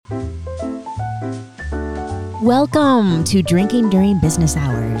Welcome to Drinking During Business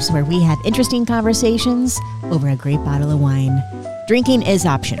Hours, where we have interesting conversations over a great bottle of wine. Drinking is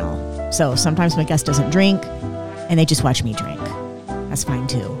optional, so sometimes my guest doesn't drink, and they just watch me drink. That's fine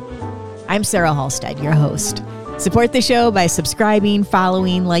too. I'm Sarah Halstead, your host. Support the show by subscribing,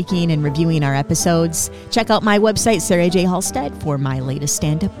 following, liking, and reviewing our episodes. Check out my website, Sarah J. Halstead, for my latest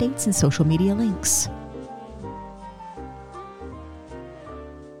stand updates and social media links.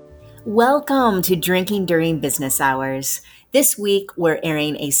 Welcome to Drinking During Business Hours. This week, we're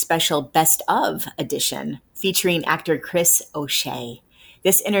airing a special Best Of edition featuring actor Chris O'Shea.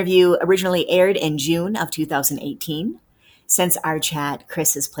 This interview originally aired in June of 2018. Since our chat,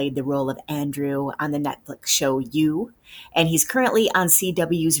 Chris has played the role of Andrew on the Netflix show You, and he's currently on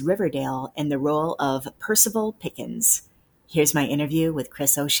CW's Riverdale in the role of Percival Pickens. Here's my interview with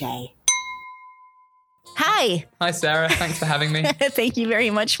Chris O'Shea. Hi. Hi, Sarah. Thanks for having me. Thank you very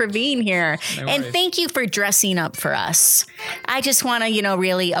much for being here. No and worries. thank you for dressing up for us. I just want to,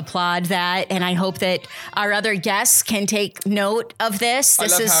 really applaud that. And I hope that our other guests can take note of this. I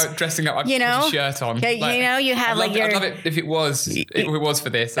love how dressing up, I put a shirt on. You have I'd love it if it was for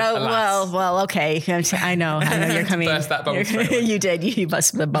this. Oh, well, okay. I know you're coming. Burst that bubble straight away. You did. You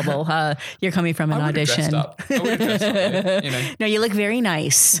busted the bubble. You're coming from an audition. I would have dressed up. No, you look very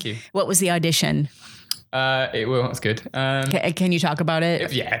nice. Thank you. What was the audition? That's good. Can you talk about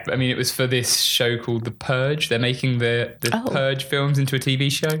it? It was for this show called The Purge. They're making the Purge films into a TV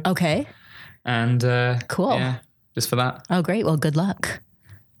show. Okay. And cool. Yeah, just for that. Oh, great. Well, good luck.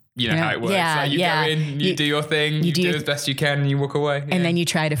 You know how it works. Yeah, you go in, you do your thing, you do as best you can, and you walk away. And then you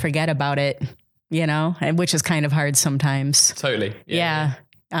try to forget about it, and which is kind of hard sometimes. Totally. Yeah.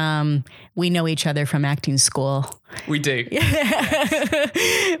 We know each other from acting school. We do.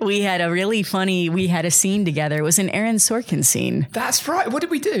 We had a scene together. It was an Aaron Sorkin scene. That's right. What did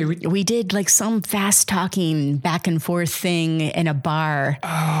we do? We did like some fast talking back and forth thing in a bar.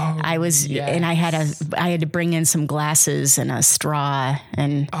 Oh, and I had to bring in some glasses and a straw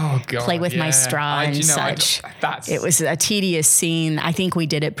and play with my straw and such. It was a tedious scene. I think we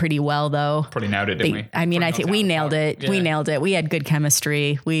did it pretty well though. Probably nailed it, didn't we? I think we nailed it. Yeah. We nailed it. We had good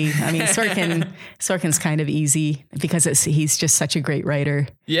chemistry. Sorkin's kind of easy because he's just such a great writer.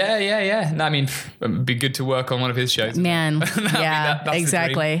 Yeah. It'd be good to work on one of his shows. Man, that's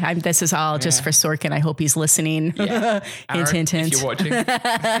exactly. This is all just for Sorkin. I hope he's listening. Yeah. Aaron, hint. If you're watching.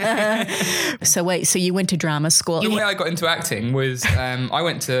 So you went to drama school? The way I got into acting was I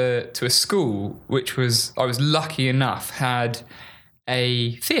went to a school which I was lucky enough had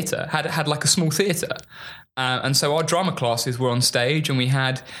a theatre, had like a small theatre. And so our drama classes were on stage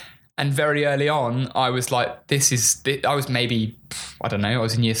and very early on, I was like, I was maybe, I don't know, I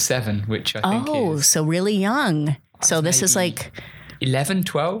was in year 7, which I think is... Oh, so really young. So this is like... 11,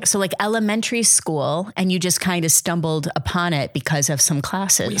 12. So like elementary school, and you just kind of stumbled upon it because of some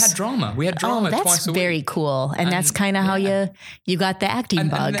classes. We had drama twice a week. That's very cool. And that's kind of how you got the acting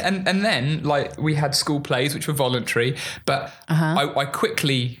bug. And then like we had school plays, which were voluntary, but I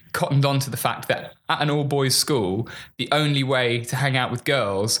quickly cottoned on to the fact that at an all-boys school, the only way to hang out with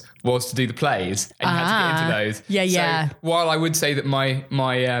girls was to do the plays, and you had to get into those. Yeah. So while I would say that my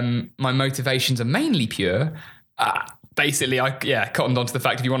motivations are mainly pure, basically, I cottoned on to the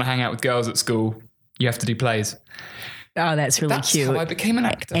fact if you want to hang out with girls at school, you have to do plays. Oh, that's really cute. That's how I became an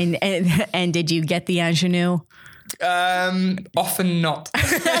actor. And did you get the ingenue? Often not.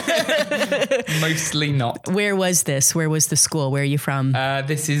 Mostly not. Where was this? Where was the school? Where are you from? I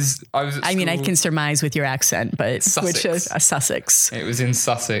I can surmise with your accent, but Sussex. Which is Sussex. It was in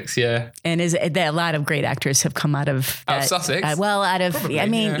Sussex, yeah. And a lot of great actors have come out of Sussex?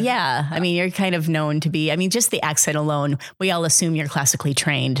 Probably, you're kind of known to be, just the accent alone, we all assume you're classically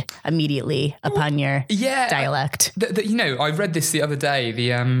trained immediately upon your dialect. I read this the other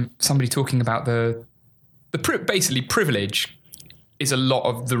day, somebody talking about basically privilege is a lot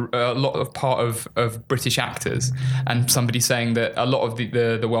of part of British actors, and somebody saying that a lot of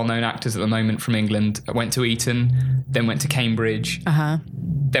the well-known actors at the moment from England went to Eton, then went to Cambridge,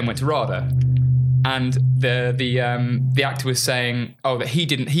 then went to RADA, and the actor was saying that he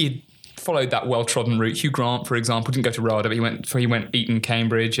had followed that well-trodden route. Hugh Grant, for example, didn't go to RADA, but he went Eton,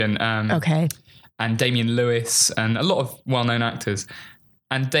 Cambridge, and Damian Lewis, and a lot of well-known actors.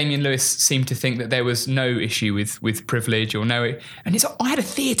 And Damian Lewis seemed to think that there was no issue with privilege or no... And I had a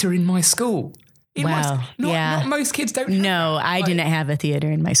theatre in my school. Not most kids don't have that. I didn't have a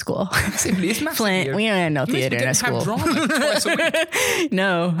theatre in my school. It's massive. Flint, we don't have no theatre in our school. Have drama twice a week.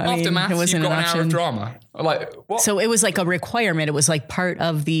 No, After maths, it wasn't you've got an an option. hour of drama. Like, what? So it was like a requirement. It was like part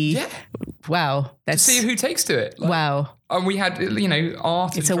of the... Yeah. Wow. To see who takes to it. Wow. And we had,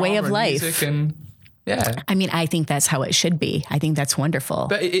 art It's and a way drama of and life. music and... Yeah. I mean, I think that's how it should be. I think that's wonderful.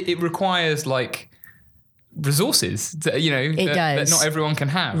 But it requires like resources that, that not everyone can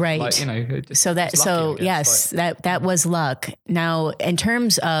have. Right. Like, that was luck. Now, in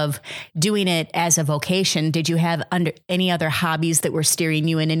terms of doing it as a vocation, did you have any other hobbies that were steering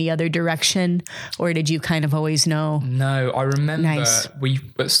you in any other direction, or did you kind of always know? No, I remember Nice.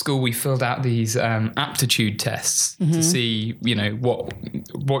 at school we filled out these aptitude tests to see,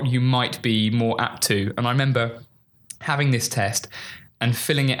 what you might be more apt to. And I remember having this test and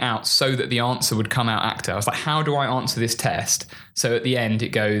filling it out so that the answer would come out actor. I was like, how do I answer this test? So at the end it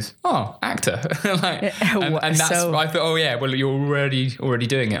goes, oh, actor. and that's, I thought, oh yeah, well, you're already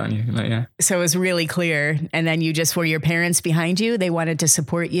doing it, aren't you? Like, yeah. So it was really clear. And then were your parents behind you? They wanted to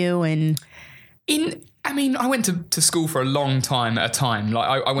support you and... I went to school for a long time at a time.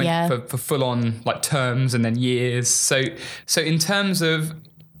 Like I went for full on like terms and then years. So in terms of...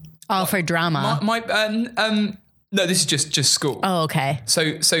 All for drama. No, this is just school. Oh, okay.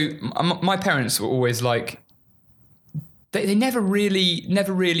 So my parents were always like, they never really,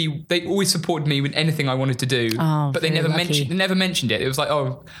 they always supported me with anything I wanted to do, but they never mentioned it. It was like, I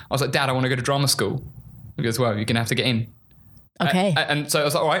was like, Dad, I want to go to drama school. He goes, well, you're going to have to get in. Okay. And so I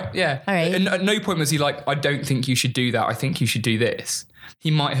was like, all right, yeah. All right. And at no point was he like, I don't think you should do that. I think you should do this.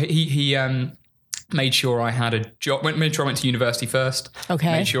 He made sure I had a job, made sure I went to university first.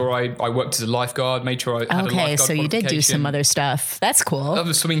 Okay. Made sure I worked as a lifeguard, made sure I had a lifeguard Okay, so you did do some other stuff. That's cool. I was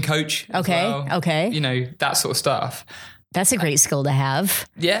a swimming coach. Okay, as well. okay. That sort of stuff. That's a great skill to have.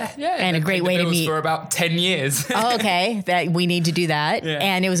 Yeah. And a great way to meet. For about 10 years. Oh, okay. That we need to do that. Yeah.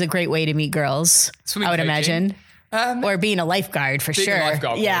 And it was a great way to meet girls, Swimming I would coaching. imagine. Or being a lifeguard for sure.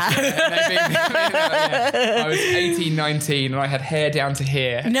 Lifeguard yeah. I was 18, 19 and I had hair down to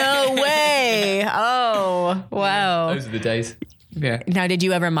here. No way. Oh, wow. Those are the days. Yeah. Now, did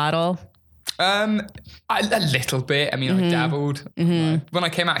you ever model? A little bit. I dabbled. When I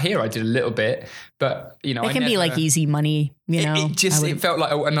came out here, I did a little bit, but it can be like easy money, It felt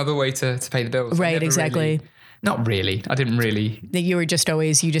like another way to pay the bills. Right, exactly. Not really. I didn't really. That you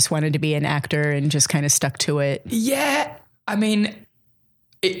just wanted to be an actor and just kind of stuck to it. Yeah.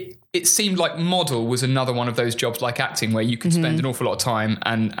 It seemed like model was another one of those jobs like acting where you could spend an awful lot of time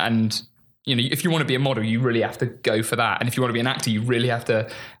and if you want to be a model, you really have to go for that. And if you want to be an actor, you really have to.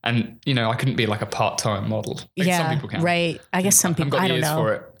 And, I couldn't be like a part-time model. Some people can. Right. I guess some people, I don't know.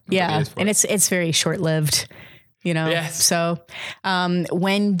 For it. Yeah. And it's very short-lived. Yes. So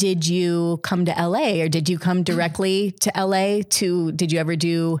when did you come to LA, or did you come directly to LA did you ever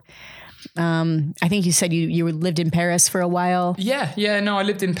do, I think you said you lived in Paris for a while. Yeah. No, I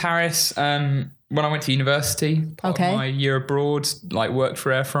lived in Paris when I went to university. Part of my year abroad, worked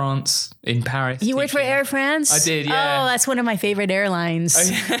for Air France in Paris. You worked for Air France? I did, yeah. Oh, that's one of my favorite airlines.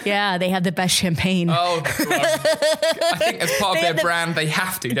 Oh, yeah, they have the best champagne. Oh, I think as part of their brand, they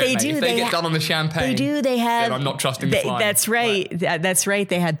have to, don't they? If they get done on the champagne. They do. They have. Then I'm not trusting the flying. That's right. That's right.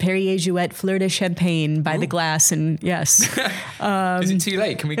 They had Perrier Jouet Fleur de Champagne by the glass, and yes. Is it too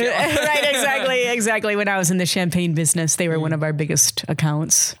late? Can we get on? Right, exactly. When I was in the champagne business, they were one of our biggest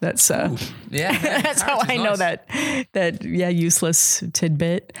accounts. That's that's how I know that useless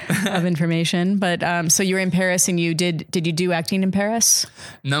tidbit of information. But so you were in Paris, and did you do acting in Paris?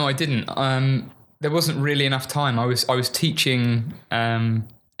 No, I didn't. There wasn't really enough time. I was teaching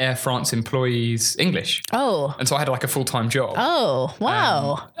Air France employees English. Oh. And so I had a full-time job. Oh,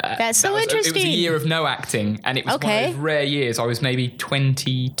 wow. That's so interesting. It was a year of no acting, and it was one of those rare years. I was maybe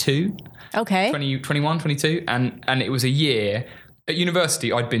 22. Okay. 21, 22. And it was a year. At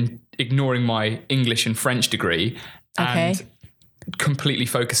university, I'd been ignoring my English and French degree and completely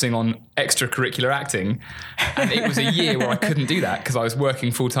focusing on extracurricular acting. And it was a year where I couldn't do that because I was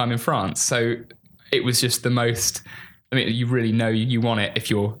working full-time in France. So it was just the most... you really know you want it if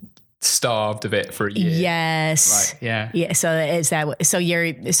you're starved of it for a year. Yes. Right. Yeah. Yeah. So is that,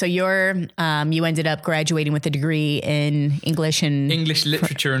 you ended up graduating with a degree in English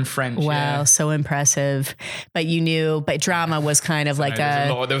literature and French. Wow. Yeah. So impressive. But but drama was kind of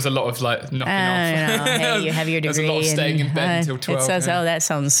there was a lot of knocking off. Hey, you have your degree. There's a lot of staying in bed until 12. It says, that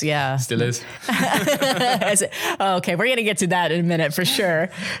sounds, Still is. Okay. We're going to get to that in a minute for sure.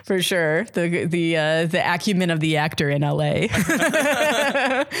 For sure. The acumen of the actor in LA.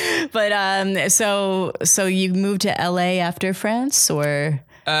 But so you moved to LA after France, or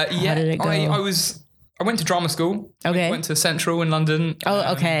how did it go? I went to drama school. Okay. Went to Central in London.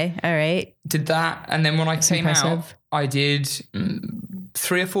 Oh, okay. All right. Did that, and then when I came out, I did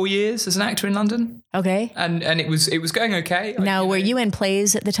 3 or 4 years as an actor in London. Okay. And it was going okay. Now, were you in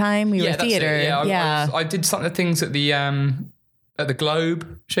plays at the time? You were theater. I did some of the things at the at the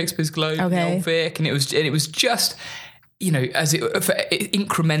Globe, Shakespeare's Globe, in the Okay. Old Vic, and it was just, you know, for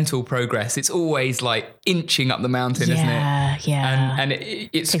incremental progress. It's always like inching up the mountain, isn't it? Yeah. And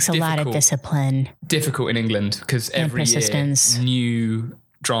it's Takes a lot of discipline. difficult in England because every persistence. year new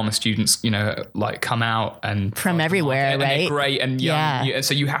drama students, you know, like come out and From everywhere, and right? they're great and young. Yeah.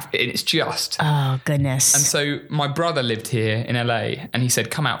 So you have, it's just. Oh, goodness. And so my brother lived here in LA and he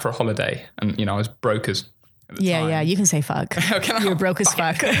said, come out for a holiday. And, you know, I was broke as at the time. Yeah, you can say fuck. You're broke as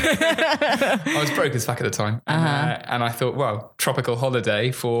fuck. I was broke as fuck at the time. And I thought, well, tropical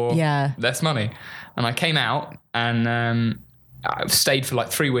holiday for less money. And I came out and I stayed for like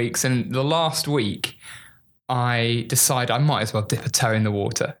 3 weeks. And the last week, I decided I might as well dip a toe in the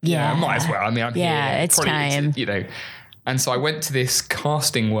water. Yeah. I might as well. I mean, I'm here. It's time. You know. And so I went to this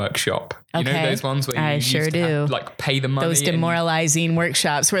casting workshop. You know those ones where you sure used to do. have, like pay the money. Those demoralizing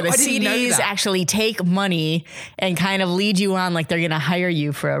workshops where the I didn't know CDs that. actually take money and kind of lead you on like they're going to hire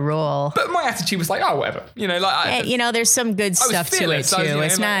you for a role. But my attitude was like, oh, whatever. You know, like You know, there's some good stuff to it fearless. too. I was, you know,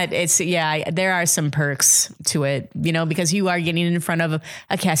 It's like- not, there are some perks to it, you know, because you are getting in front of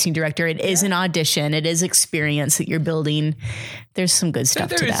a casting director. It is an audition. It is experience that you're building. There's some good stuff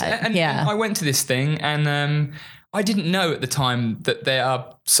to There is, that. and I went to this thing and I didn't know at the time that there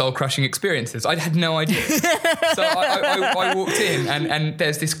are soul-crushing experiences. I had no idea. So I walked in and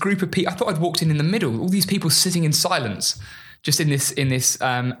there's this group of people. I thought I'd walked in the middle. All these people sitting in silence, just in this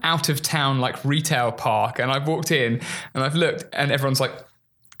out-of-town like retail park. And I've walked in and I've looked and everyone's like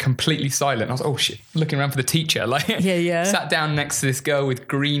completely silent. I was like, oh shit, looking around for the teacher. Like, sat down next to this girl with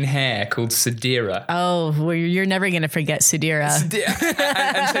green hair called Sadira. Oh, well, you're never going to forget Sadira.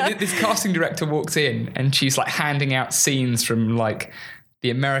 and so this casting director walks in and she's like handing out scenes from like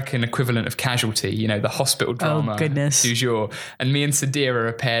the American equivalent of Casualty, you know, the hospital drama. Oh, goodness. Du jour. And me and Sadira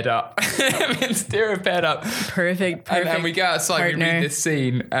are paired up. Perfect. And we go outside, partner. we read this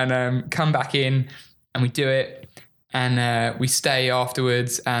scene and come back in and we do it. And we stay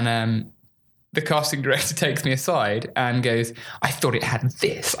afterwards and the casting director takes me aside and goes, I thought it had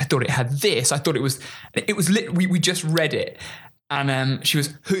this. I thought it had this. I thought it was we just read it. And she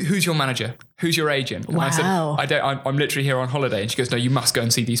was, who's your manager? Who's your agent? And I said, I'm literally here on holiday. And she goes, no, you must go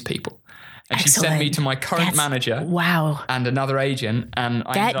and see these people. And she sent me to my current manager. Wow. And another agent. And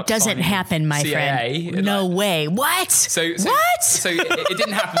I ended That up doesn't signing happen, my CAA. friend. No way. What? So what? So it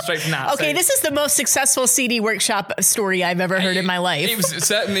didn't happen straight from that. Okay, this is the most successful CD workshop story I've ever heard in my life. It was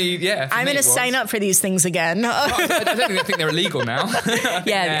certainly, yeah. I'm going to sign up for these things again. I think they're illegal now.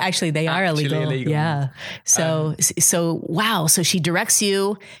 Actually, they are illegal. Yeah. So wow. So she directs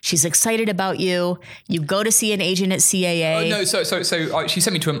you. She's excited about you. You go to see an agent at CAA. No, so she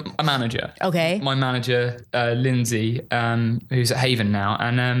sent me to a manager. Okay. My manager, Lindsay, who's at Haven now,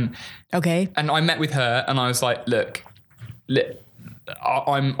 and and I met with her, and I was like, look,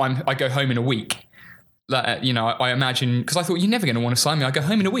 I go home in a week. You know, I imagine, because I thought you're never going to want to sign me. I go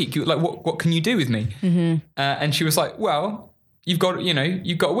home in a week. Like, what can you do with me? Mm-hmm. And she was like, well, you've got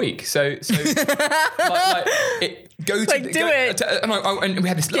a week. So go to do it. And we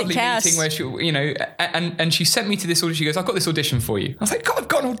had this lovely meeting where she, you know, and she sent me to this audition. She goes, I've got this audition for you. I was like, God, I've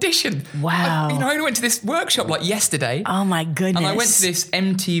got an audition. Wow. I went to this workshop like yesterday. Oh my goodness. And I went to this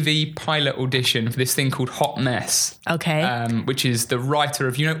MTV pilot audition for this thing called Hot Mess. Okay. Which is the writer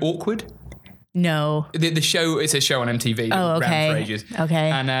of, Awkward? No. The show, it's a show on MTV that ran for ages.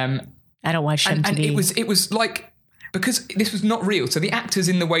 Okay. And I don't watch MTV. And it was like, because this was not real. So the actors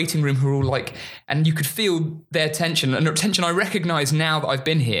in the waiting room who were all like, and you could feel their tension, and the tension I recognise now that I've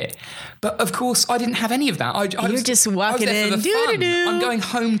been here. But of course, I didn't have any of that. You're just walking in. I'm going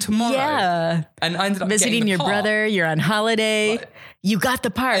home tomorrow. Yeah. And I ended up visiting your brother. You're on holiday. You got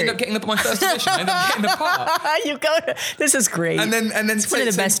the part. I ended up getting my first audition. I ended up getting the part. This is great. And then it's one of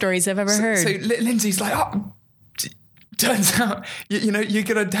the best stories I've ever heard. So Lindsay's like, turns out, you're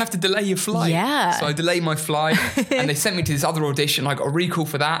going to have to delay your flight. Yeah. So I delayed my flight and they sent me to this other audition. I got a recall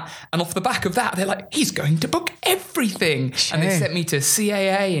for that. And off the back of that, they're like, he's going to book everything. Sure. And they sent me to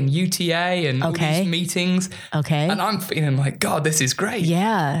CAA and UTA and all these meetings. Okay. And I'm feeling like, God, this is great.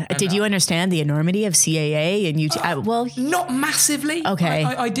 Yeah. And did you understand the enormity of CAA and UTA? Not massively. Okay.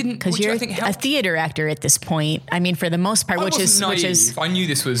 I didn't. Because you're a theater actor at this point. I mean, for the most part, which is I knew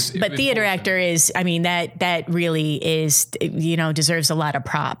this was. But theater actor is, I mean, that really is, deserves a lot of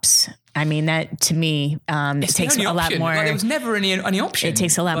props. I mean, that to me, it takes a lot more. There was never any option. It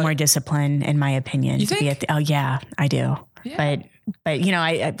takes a lot more discipline, in my opinion. You think? Oh yeah, I do. Yeah. But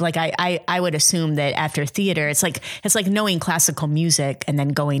I would assume that after theater, it's like knowing classical music and then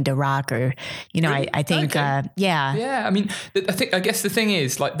going to rock, or really? I think okay. Yeah. I mean, I guess the thing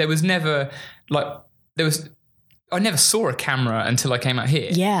is, like, there was never like there was. I never saw a camera until I came out here.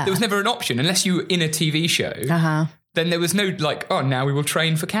 Yeah. There was never an option unless you were in a TV show. Then there was no like, oh, now we will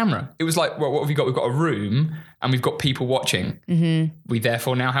train for camera. It was like, well, what have we got? We've got a room and we've got people watching. Mm-hmm. We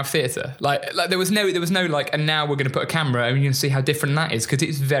therefore now have theatre. Like there was no like, and now we're going to put a camera and you're going to see how different that is, because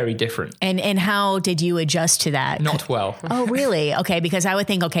it's very different. And how did you adjust to that? Not well. Oh, really? Okay, because I would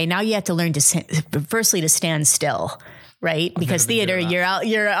think, okay, now you have to learn to firstly to stand still. Right, because theater, you're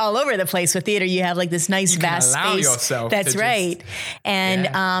all over the place. With theater, you have like this nice vast space. Yourself That's right,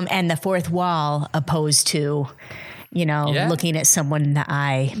 and the fourth wall, opposed to, looking at someone in the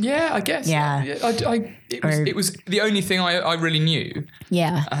eye. Yeah, I guess. Yeah, it was the only thing I really knew.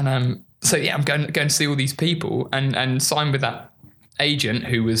 Yeah, and I'm going to see all these people and sign with that agent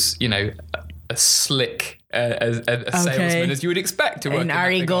who was a slick. A salesman, as you would expect to work. And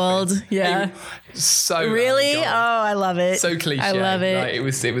Ari Gold, office. Yeah. So really, oh, I love it. So cliche. I love it. Like,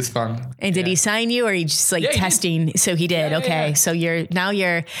 it was fun. And did he sign you, or he just testing? So he did. Okay, yeah. So you're. But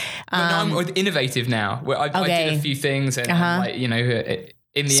I'm innovative now. Where I did a few things, and in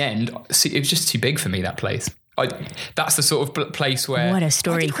the end, it was just too big for me. That place. That's the sort of place where what a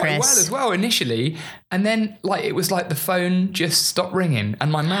story, I did quite Chris. well as well initially, and then it was like the phone just stopped ringing,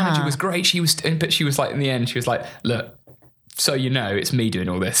 and my manager was great. But she was like in the end, she was like, "Look, so it's me doing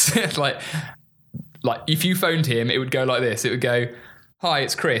all this." like if you phoned him, it would go like this. It would go, "Hi,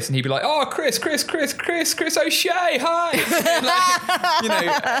 it's Chris," and he'd be like, "Oh, Chris O'Shea, hi."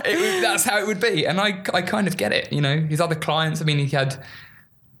 That's how it would be, and I kind of get it. His other clients. I mean, he had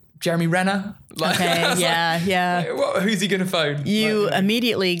Jeremy Renner. Who's he going to phone? You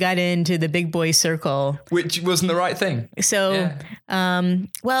immediately got into the big boy circle. Which wasn't the right thing. So,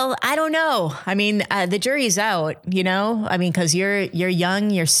 well, I don't know. I mean, the jury's out, I mean, because you're young,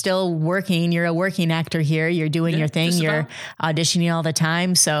 you're still working, you're a working actor here, you're doing your thing, you're auditioning all the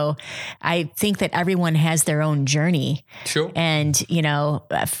time. So I think that everyone has their own journey. Sure. And,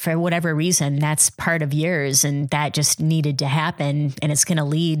 for whatever reason, that's part of yours, and that just needed to happen, and it's going to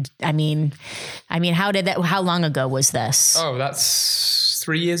lead. I mean, how long ago was this? Oh, that's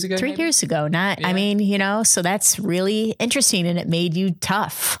 3 years ago. 3 years ago. I mean, so that's really interesting, and it made you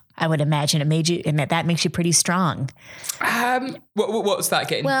tough. I would imagine it made you, and that makes you pretty strong. What's that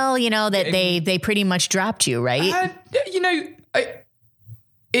getting? Well, that they pretty much dropped you, right?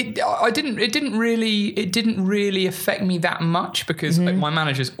 It didn't really affect me that much, because my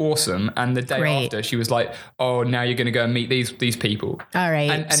manager's awesome, and the day after she was like, "Oh, now you're going to go and meet these people." All right,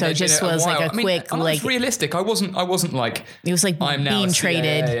 and so it just was like a quick, I was realistic. I wasn't like, it was like I'm being now a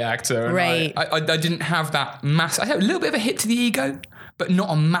traded CIA actor, and right? I didn't have that I had a little bit of a hit to the ego, but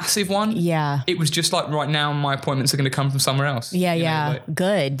not a massive one. Yeah, it was just like, right now my appointments are going to come from somewhere else. Yeah,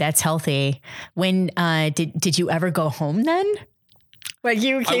 good. That's healthy. When did you ever go home then? Like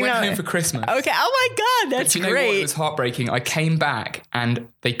you came I went home for Christmas. Okay. Oh my God, that's great. What? It was heartbreaking. I came back and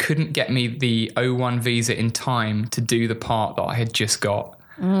they couldn't get me the O1 visa in time to do the part that I had just got.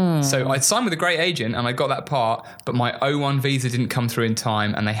 So I signed with a great agent and I got that part, but my O1 visa didn't come through in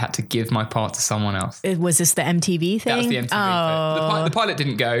time, and they had to give my part to someone else. Was this the MTV thing? That was the MTV thing. The pilot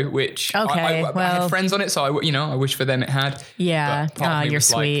didn't go, which I had friends on it, so I wish for them it had. Yeah. Oh, you're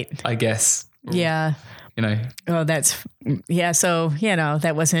sweet. I guess. Yeah. Oh, that's, so,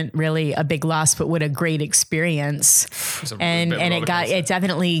 that wasn't really a big loss, but what a great experience. It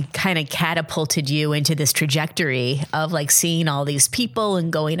definitely kind of catapulted you into this trajectory of like seeing all these people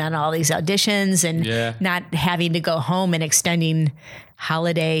and going on all these auditions and not having to go home and extending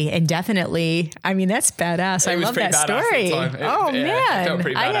holiday indefinitely. I mean, that's badass. I love that story.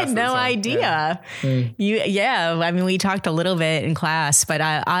 Man, I had no idea. Yeah. I mean, we talked a little bit in class, but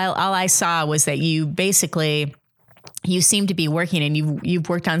all I saw was that you basically, you seem to be working, and you've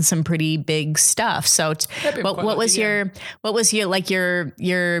worked on some pretty big stuff. So what was your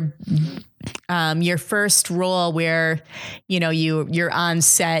first role where, you're on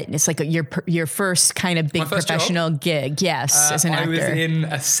set and it's like your first kind of big professional gig? Yes. As an actor. I was in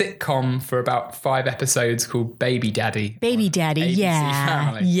a sitcom for about 5 episodes called Baby Daddy. Baby Daddy. ABC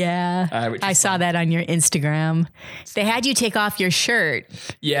Family. Yeah. I saw that on your Instagram. They had you take off your shirt.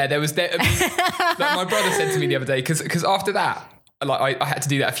 Yeah, there was like my brother said to me the other day, because after that, like I had to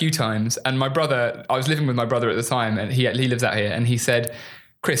do that a few times, and my brother, I was living with my brother at the time, and he lives out here, and he said,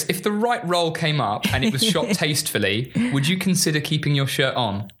 "Chris, if the right role came up and it was shot tastefully, would you consider keeping your shirt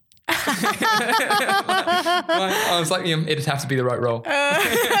on?" I was like, it'd have to be the right role.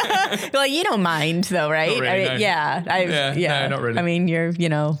 Well, you don't mind though, right? Not really, no. Yeah. No, not really. I mean,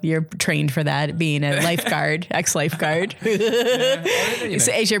 you're trained for that, being a lifeguard, ex-lifeguard.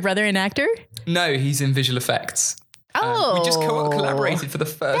 Is your brother an actor? No, he's in visual effects. We just collaborated for the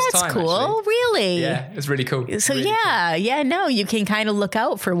first time. That's cool. Actually. Really? Yeah, it's really cool. So really cool. No, you can kind of look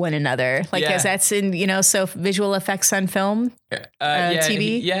out for one another. Like, because that's in, so visual effects on film,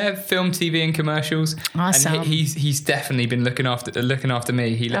 TV. Film, TV, and commercials. Awesome. And he's definitely been looking after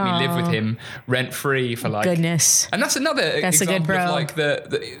me. He let me live with him rent free for like goodness. And that's another example of like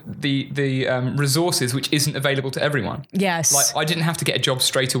the resources which isn't available to everyone. Yes. Like I didn't have to get a job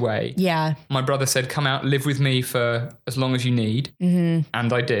straight away. Yeah. My brother said, "Come out, live with me for as long as you need," and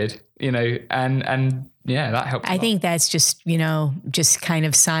I did. And yeah, that helped. I think that's just just kind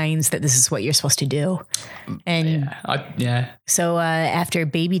of signs that this is what you're supposed to do. And So after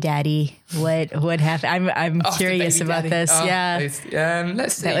Baby Daddy, what happened? I'm curious about this. Let's see.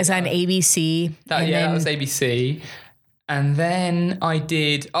 That was on ABC. That was ABC. And then I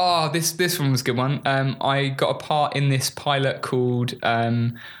did. This one was a good one. I got a part in this pilot called.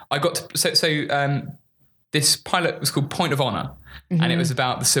 This pilot was called Point of Honor, and it was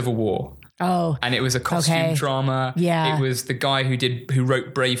about the Civil War. Oh, and it was a costume drama. Yeah, it was the guy who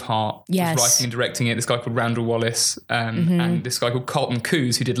wrote Braveheart. Yes, was writing and directing it. This guy called Randall Wallace, and this guy called Carlton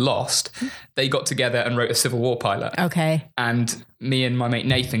Cuse, who did Lost. They got together and wrote a Civil War pilot. Okay, and me and my mate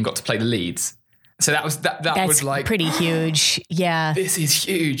Nathan got to play the leads. So that was like pretty huge. Yeah, this is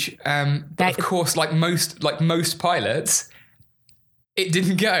huge. But of course, like most pilots, it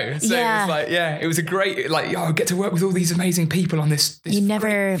didn't go. So it was like, it was a great, I get to work with all these amazing people on this huge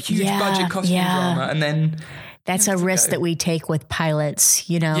budget costume drama, and then that's a risk that we take with pilots.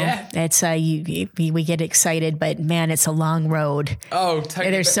 It's we get excited, but man, it's a long road. Oh, totally.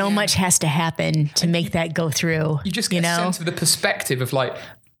 There's so much has to happen to make that go through. You just get a sense of the perspective of like,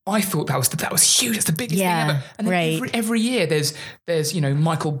 I thought that was huge. It's the biggest thing ever. And then every year there's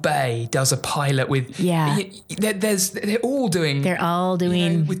Michael Bay does a pilot with they're all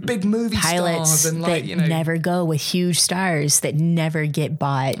doing with big movie pilots stars and never go with huge stars that never get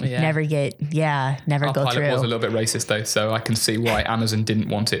bought, never go through. Our pilot was a little bit racist though, so I can see why Amazon didn't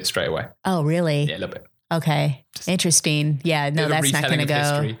want it straight away. Oh, really? Yeah, a little bit. Okay. Interesting. Yeah, no, that's not going to go.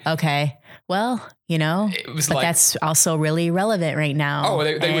 History. Okay. Well, it was that's also really relevant right now. Oh,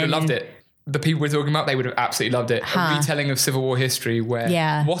 they would have loved it. The people we're talking about, they would have absolutely loved it. A retelling of Civil War history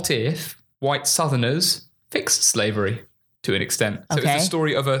where what if white Southerners fixed slavery to an extent? So it's the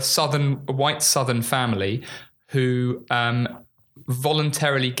story of a white Southern family who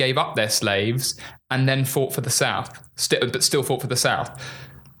voluntarily gave up their slaves and then fought for the South, but still fought for the South.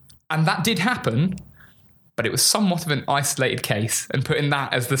 And that did happen. But it was somewhat of an isolated case, and putting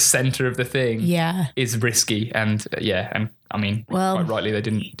that as the center of the thing is risky. And I mean, quite rightly, they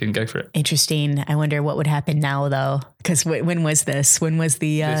didn't go for it. Interesting. I wonder what would happen now, though, because when was this? When was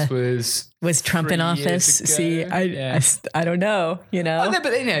the? This was Trump in office? See, I don't know. But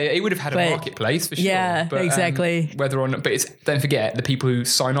it would have had a marketplace for sure. Yeah, but, exactly. Whether or not, but don't forget the people who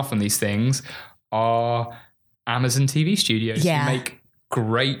sign off on these things are Amazon TV studios who make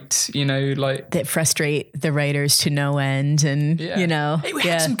great, that frustrate the writers to no end, and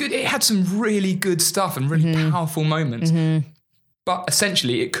it had some really good stuff and really powerful moments. But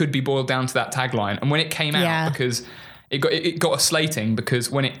essentially, it could be boiled down to that tagline. And when it came out, because it got a slating,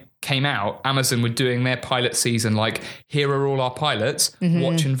 because when it came out, Amazon were doing their pilot season like, here are all our pilots,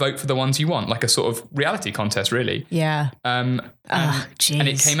 watch and vote for the ones you want, like a sort of reality contest, really. Yeah. And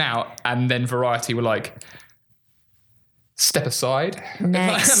it came out, and then Variety were like, step aside.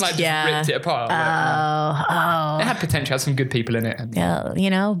 Next, just ripped it apart. It had potential, had some good people in it.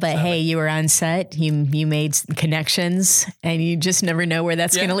 But hey, you were on set, you made connections, and you just never know where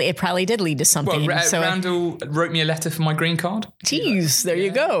that's going to lead. It probably did lead to something. Well, Randall wrote me a letter for my green card. Geez, there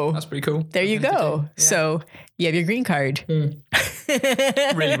you go. That's pretty cool. There you go. Yeah. So you have your green card.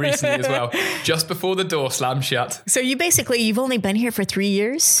 Really recently as well, just before the door slammed shut. So you've only been here for 3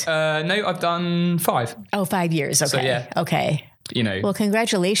 years? No, I've done 5. Oh, 5 years. Okay. So, yeah. Okay. Well,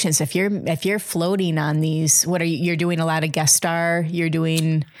 congratulations. If you're floating on these, what are you're doing a lot of guest star?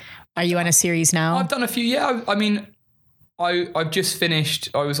 Are you on a series now? I've done a few. Yeah. I mean, I've just finished.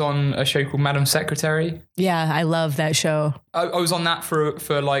 I was on a show called Madam Secretary. Yeah. I love that show. I was on that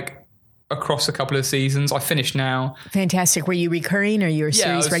for like across a couple of seasons. I finished now. Fantastic. Were you recurring or you were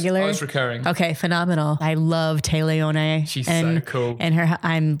series regular? I was recurring. Okay, phenomenal. I love Tay Leone. She's so cool. And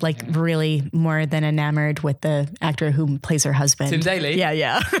I'm like really more than enamored with the actor who plays her husband. Tim Daly? Yeah.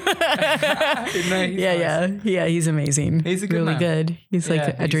 Yeah, he's amazing. He's a good really man. Good. He's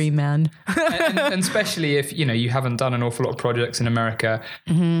like a dream man. and especially if, you haven't done an awful lot of projects in America,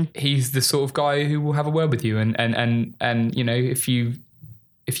 he's the sort of guy who will have a word with you. And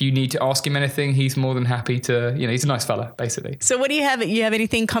if if you need to ask him anything, he's more than happy to. He's a nice fella, basically. So what do you have? You have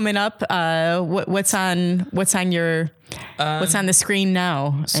anything coming up? What's on the screen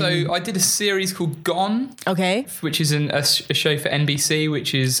now? So I did a series called Gone. Okay. Which is a show for NBC,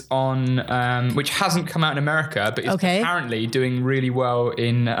 which is on, which hasn't come out in America, but is apparently doing really well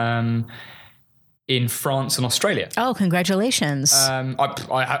in France and Australia. Oh, congratulations.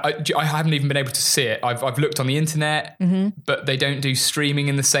 I haven't even been able to see it. I've looked on the internet, but they don't do streaming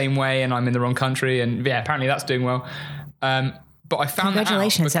in the same way, and I'm in the wrong country, and apparently that's doing well. But I found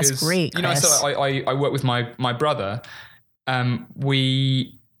congratulations, that out because, that's great, Chris. So I work with my brother.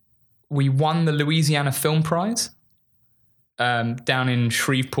 We won the Louisiana Film Prize down in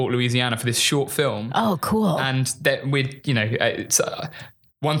Shreveport, Louisiana, for this short film. Oh, cool. And that it's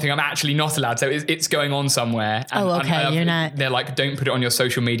one thing I'm actually not allowed. So it's going on somewhere. And, you're not. They're like, don't put it on your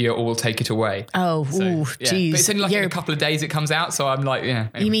social media or we'll take it away. Oh, geez. But it's only in a couple of days it comes out. So I'm like, yeah.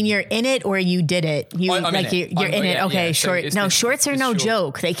 Anyway. You mean you're in it or you did it? I'm in it. You're in it. Okay, yeah. short. So shorts are no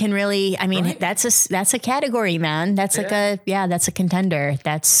joke. They can really, right? that's a category, man. That's that's a contender.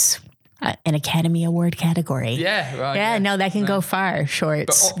 That's an Academy Award category. Yeah. Right, that can go far,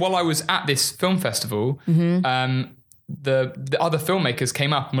 shorts. But while I was at this film festival, the other filmmakers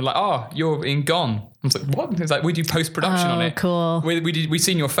came up and were like, "Oh, you're in Gone." I was like, "What?" It's like, we do post-production on it. Cool. We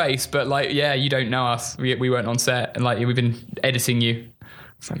seen your face, but like, you don't know us. We weren't on set, and like we've been editing you.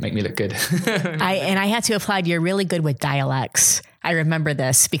 So make me look good. I had to applaud. You're really good with dialects. I remember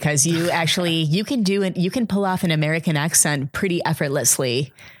this because you can pull off an American accent pretty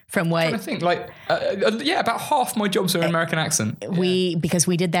effortlessly. From what I think, about half my jobs are an American accent. Because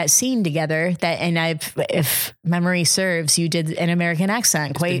we did that scene together. If memory serves, you did an American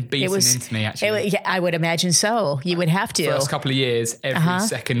accent. It was into me actually. I would imagine so. You would have to. First couple of years, every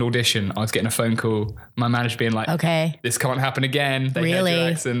second audition, I was getting a phone call. My manager being like, "Okay, this can't happen again." They really? Your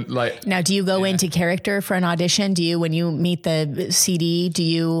accent. Now, do you go into character for an audition? Do you, when you meet the CD,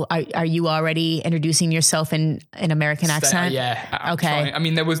 are you already introducing yourself in an American accent? Yeah. Okay. I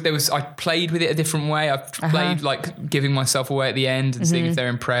mean, I played with it a different way. I've played like giving myself away at the end and seeing if they're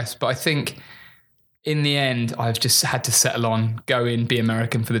impressed. But I think in the end, I've just had to settle on, go in, be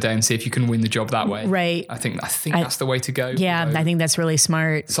American for the day and see if you can win the job that way. Right. I think that's the way to go. Yeah, I think that's really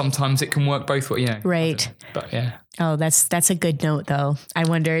smart. Sometimes it can work both ways. Right. But yeah. Oh, that's a good note though. I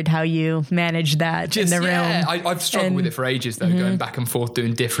wondered how you managed that in the room. Yeah, I've struggled with it for ages though, going back and forth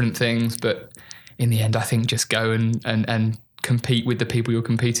doing different things. But in the end, I think just go and compete with the people you're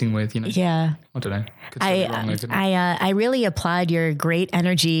competing with, Yeah. I don't know. I really applaud your great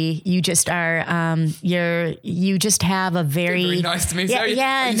energy. You just are, you just have a very nice to me. Yeah,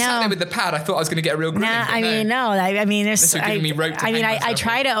 you sat there with the pad. I thought I was going to get a real grin. There's giving me rope to I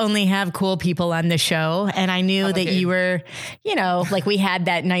try to only have cool people on the show, and I knew that you were, like we had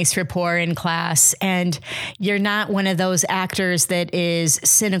that nice rapport in class, and you're not one of those actors that is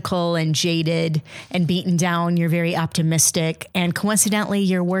cynical and jaded and beaten down. You're very optimistic. And coincidentally,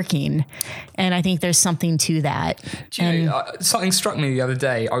 you're working. And I think there's something to that. Something struck me the other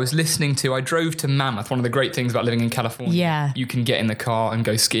day. I drove to Mammoth. One of the great things about living in California. Yeah. You can get in the car and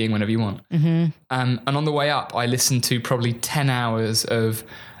go skiing whenever you want. Mm-hmm. And on the way up, I listened to probably 10 hours of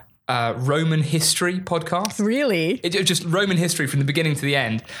Roman history podcast. Really? It just Roman history from the beginning to the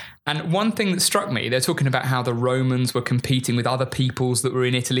end. And one thing that struck me, they're talking about how the Romans were competing with other peoples that were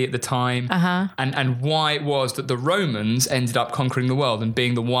in Italy at the time. And why it was that the Romans ended up conquering the world and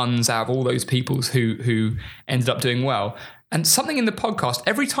being the ones out of all those peoples who ended up doing well. And something in the podcast,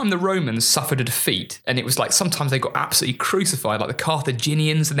 every time the Romans suffered a defeat, and it was like sometimes they got absolutely crucified, like the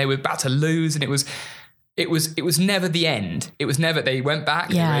Carthaginians, and they were about to lose, and it was never the end. It was never, they went back,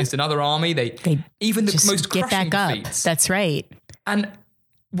 they raised another army, they even the most crushing defeats. That's right. And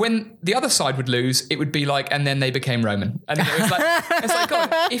when the other side would lose, it would be like, and then they became Roman. And it was like, it's like, God,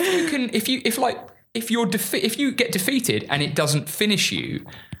 if you get defeated and it doesn't finish you,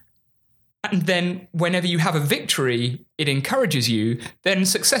 and then whenever you have a victory, it encourages you, then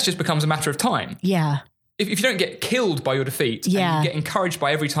success just becomes a matter of time. Yeah. If you don't get killed by your defeat and you get encouraged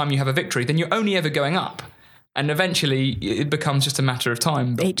by every time you have a victory, then you're only ever going up. And eventually it becomes just a matter of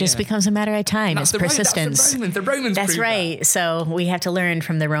time. It just becomes a matter of time. It's persistence. The Romans That's right. That. So we have to learn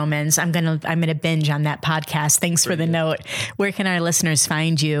from the Romans. I'm gonna binge on that podcast. Thanks for the note. Where can our listeners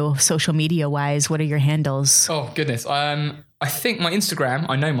find you social media wise? What are your handles? Oh goodness. I think my Instagram,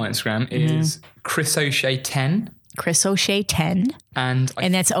 is Chris O'Shea 10. Chris O'Shea 10. And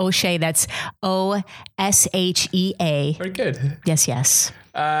that's O'Shea. That's OSHEA. Very good. Yes.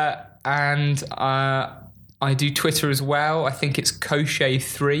 And I do Twitter as well. I think it's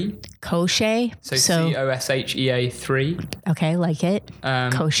Koshay3. Koshea. So Coshea 3. Okay, like it.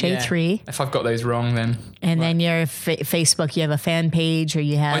 Koshea 3. If I've got those wrong, then. And then your Facebook, you have a fan page, or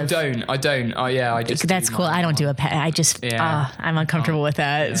you have. I don't. Oh yeah, I just. That's cool. I don't do I just. I'm uncomfortable with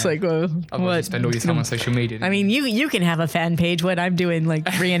that. Yeah. It's like, well, what? Spend all your time on social media. I mean, you can have a fan page. What I'm doing, like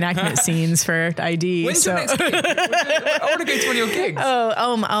reenactment scenes for ID. When's your next gig? I want to go to one of your gigs.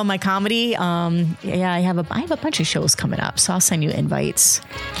 Oh, my comedy. I have a bunch of shows coming up, so I'll send you invites.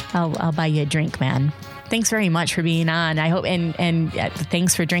 I'll buy you a drink, man. Thanks very much for being on. I hope and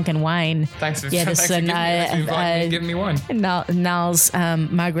thanks for drinking wine. Thanks for giving me wine. Nal's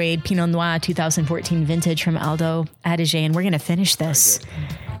Margrave Pinot Noir 2014 vintage from Aldo Adige, and we're gonna finish this.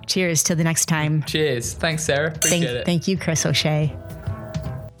 Cheers till the next time. Cheers. Thanks, Sarah. Appreciate it. Thank you, Chris O'Shea.